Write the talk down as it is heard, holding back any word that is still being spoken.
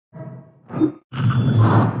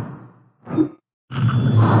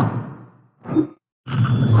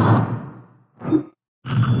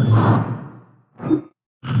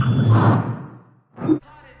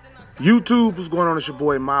YouTube, what's going on? It's your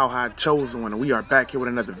boy Mile High Chosen One, and we are back here with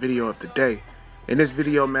another video of the day. In this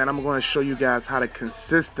video, man, I'm going to show you guys how to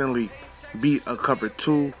consistently beat a cover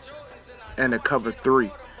 2 and a cover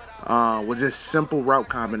 3 with just simple route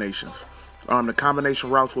combinations. The combination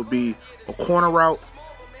routes will be a corner route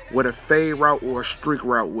with a fade route or a streak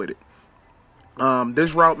route with it.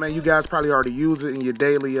 This route, man, you guys probably already use it in your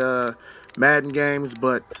daily Madden games,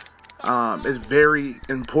 but it's very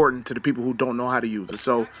important to the people who don't know how to use it.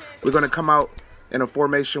 So we're going to come out in a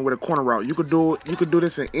formation with a corner route. You could do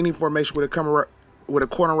this in any formation with a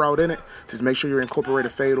corner route in it. Just make sure you incorporate a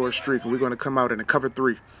fade or a streak, and we're going to come out in a cover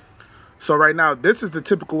 3. So right now, this is the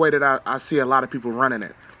typical way that I see a lot of people running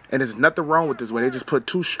it. And there's nothing wrong with this way. They just put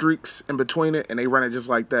 2 streaks in between it, and they run it just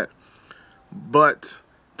like that. But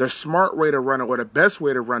the smart way to run it, or the best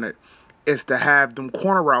way to run it, is to have them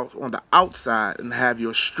corner routes on the outside and have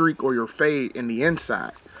your streak or your fade in the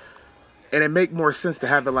inside. And it make more sense to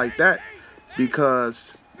have it like that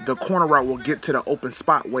because the corner route will get to the open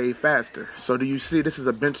spot way faster. So do you see, this is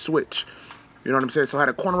a bench switch. You know what I'm saying? So I had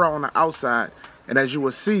a corner route on the outside, and as you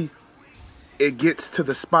will see, it gets to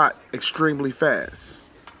the spot extremely fast.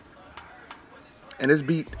 And it's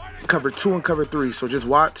beat cover 2 and cover 3. So just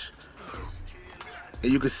watch,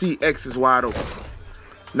 and you can see X is wide open.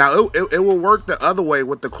 Now, it will work the other way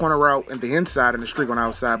with the corner route and the inside and the streak on the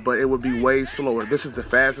outside, but it would be way slower. This is the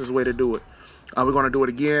fastest way to do it. We're going to do it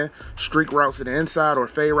again. Streak routes to the inside or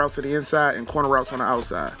fade routes to the inside and corner routes on the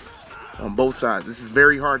outside on both sides. This is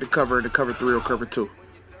very hard to cover in the cover 3 or cover 2.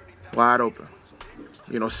 Wide open.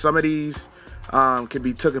 You know, some of these can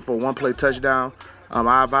be taken for a one-play touchdown.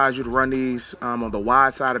 I advise you to run these on the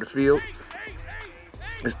wide side of the field.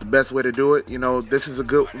 It's the best way to do it. You know, this is a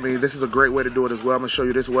great way to do it as well. I'm going to show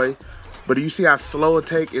you this way. But do you see how slow it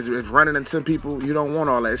takes? It's running into people. You don't want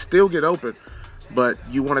all that. It still get open, but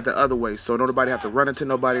you want it the other way. So nobody have to run into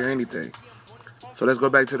nobody or anything. So let's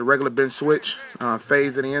go back to the regular bench switch.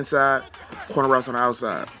 Fades in the inside, corner routes on the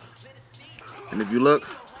outside. And if you look,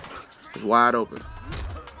 it's wide open.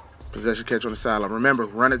 Possession catch on the sideline. Remember,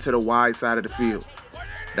 run it to the wide side of the field.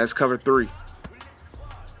 That's cover 3.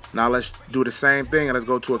 Now let's do the same thing and let's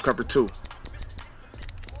go to a cover 2.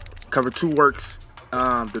 Cover 2 works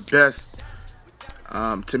the best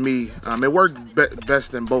to me. It works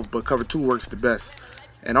best in both, but cover 2 works the best.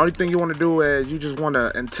 And the only thing you want to do is you just want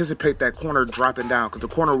to anticipate that corner dropping down, because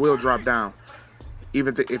the corner will drop down.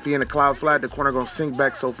 Even if you're in a cloud flat, the corner going to sink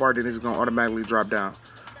back so far that it's going to automatically drop down.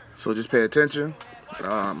 So just pay attention.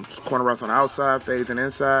 Corner routes on the outside, fades on the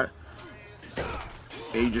inside.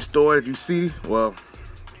 And you just throw it. If you see, well,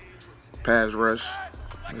 pass rush.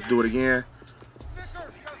 Let's do it again.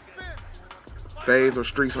 Fades or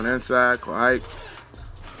streaks on the inside, hike.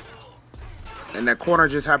 And that corner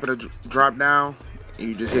just happened to drop down, and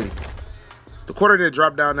you just hit it. The corner didn't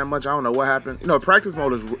drop down that much. I don't know what happened. You know, practice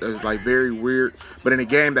mode is like very weird. But in the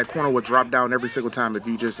game, that corner would drop down every single time if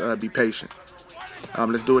you just be patient.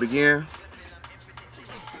 Let's do it again.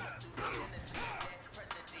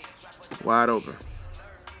 Wide open.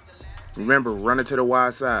 Remember, run it to the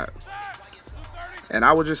wide side. And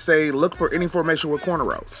I would just say, look for any formation with corner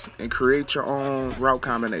routes and create your own route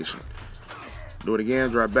combination. Do it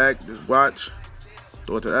again, drop back, just watch.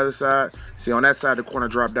 Throw it to the other side. See, on that side, the corner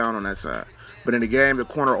drop down on that side. But in the game, the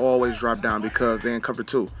corner always drop down because they're in cover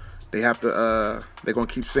 2. They have to, they're going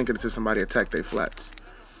to keep sinking until somebody attack their flats.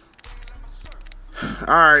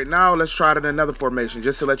 All right, now let's try it in another formation.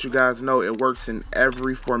 Just to let you guys know, it works in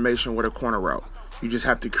every formation with a corner route. You just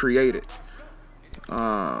have to create it.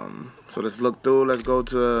 So let's look through. Let's go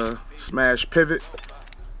to smash pivot.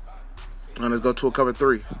 And let's go to a cover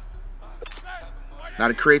 3. Now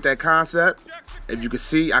to create that concept, if you can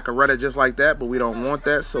see, I can run it just like that, but we don't want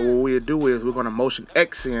that. So what we'll do is we're going to motion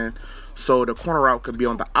X in so the corner route could be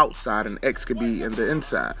on the outside and X could be in the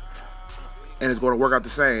inside. And it's going to work out the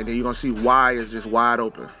same. Then you're going to see Y is just wide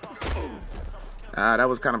open. That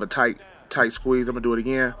was kind of a tight squeeze. I'm going to do it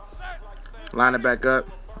again. Line it back up.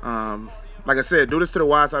 Like I said, do this to the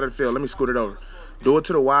wide side of the field. Let me scoot it over. Do it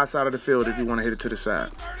to the wide side of the field if you want to hit it to the side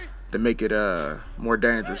to make it more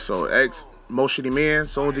dangerous. So X, motion him in.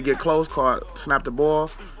 As soon as you get close, snap the ball.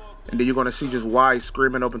 And then you're going to see just Y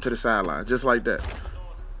screaming open to the sideline, just like that.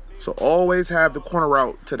 So always have the corner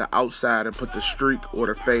route to the outside and put the streak or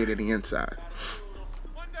the fade in the inside.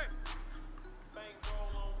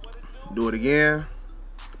 Do it again.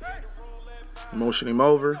 Motion him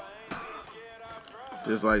over.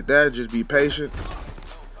 Just like that. Just be patient.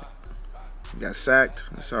 Got sacked.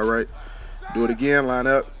 That's all right. Do it again. Line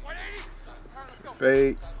up.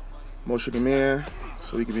 Fade. Motion him in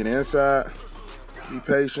so he can be in the inside. Be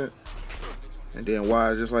patient. and then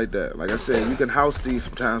wide just like that. Like I said, you can house these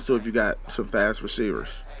sometimes too if you got some fast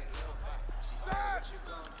receivers.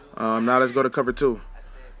 Now let's go to cover 2.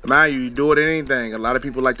 Mind you do it in anything. A lot of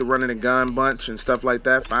people like to run in a gun bunch and stuff like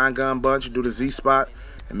that. Find gun bunch, you do the Z spot,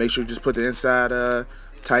 and make sure you just put the inside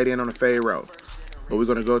tight end on the fade route. But we're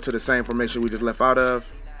going to go to the same formation we just left out of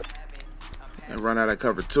and run out of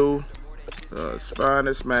cover 2. Find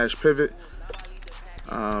it, smash pivot.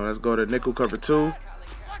 Let's go to nickel cover 2.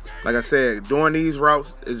 Like I said, doing these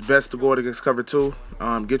routes is best to go against cover 2.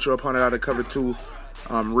 Get your opponent out of cover 2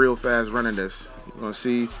 real fast running this. You're going to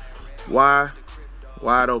see wide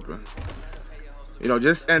open. You know,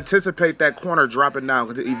 just anticipate that corner dropping down,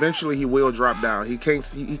 because eventually he will drop down. He can't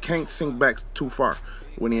sink back too far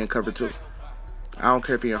when he in cover 2. I don't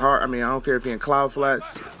care if he in I don't care if he in cloud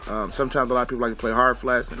flats. Sometimes a lot of people like to play hard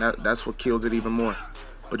flats, and that's what kills it even more.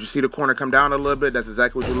 But you see the corner come down a little bit, that's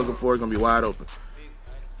exactly what you're looking for. It's going to be wide open.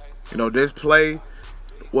 You know, this play,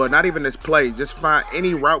 well, not even this play, just find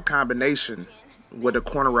any route combination with a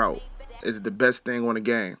corner route is the best thing on the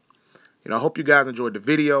game. You know, I hope you guys enjoyed the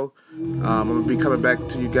video. I'm going to be coming back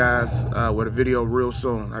to you guys with a video real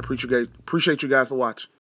soon. I appreciate you guys for watching.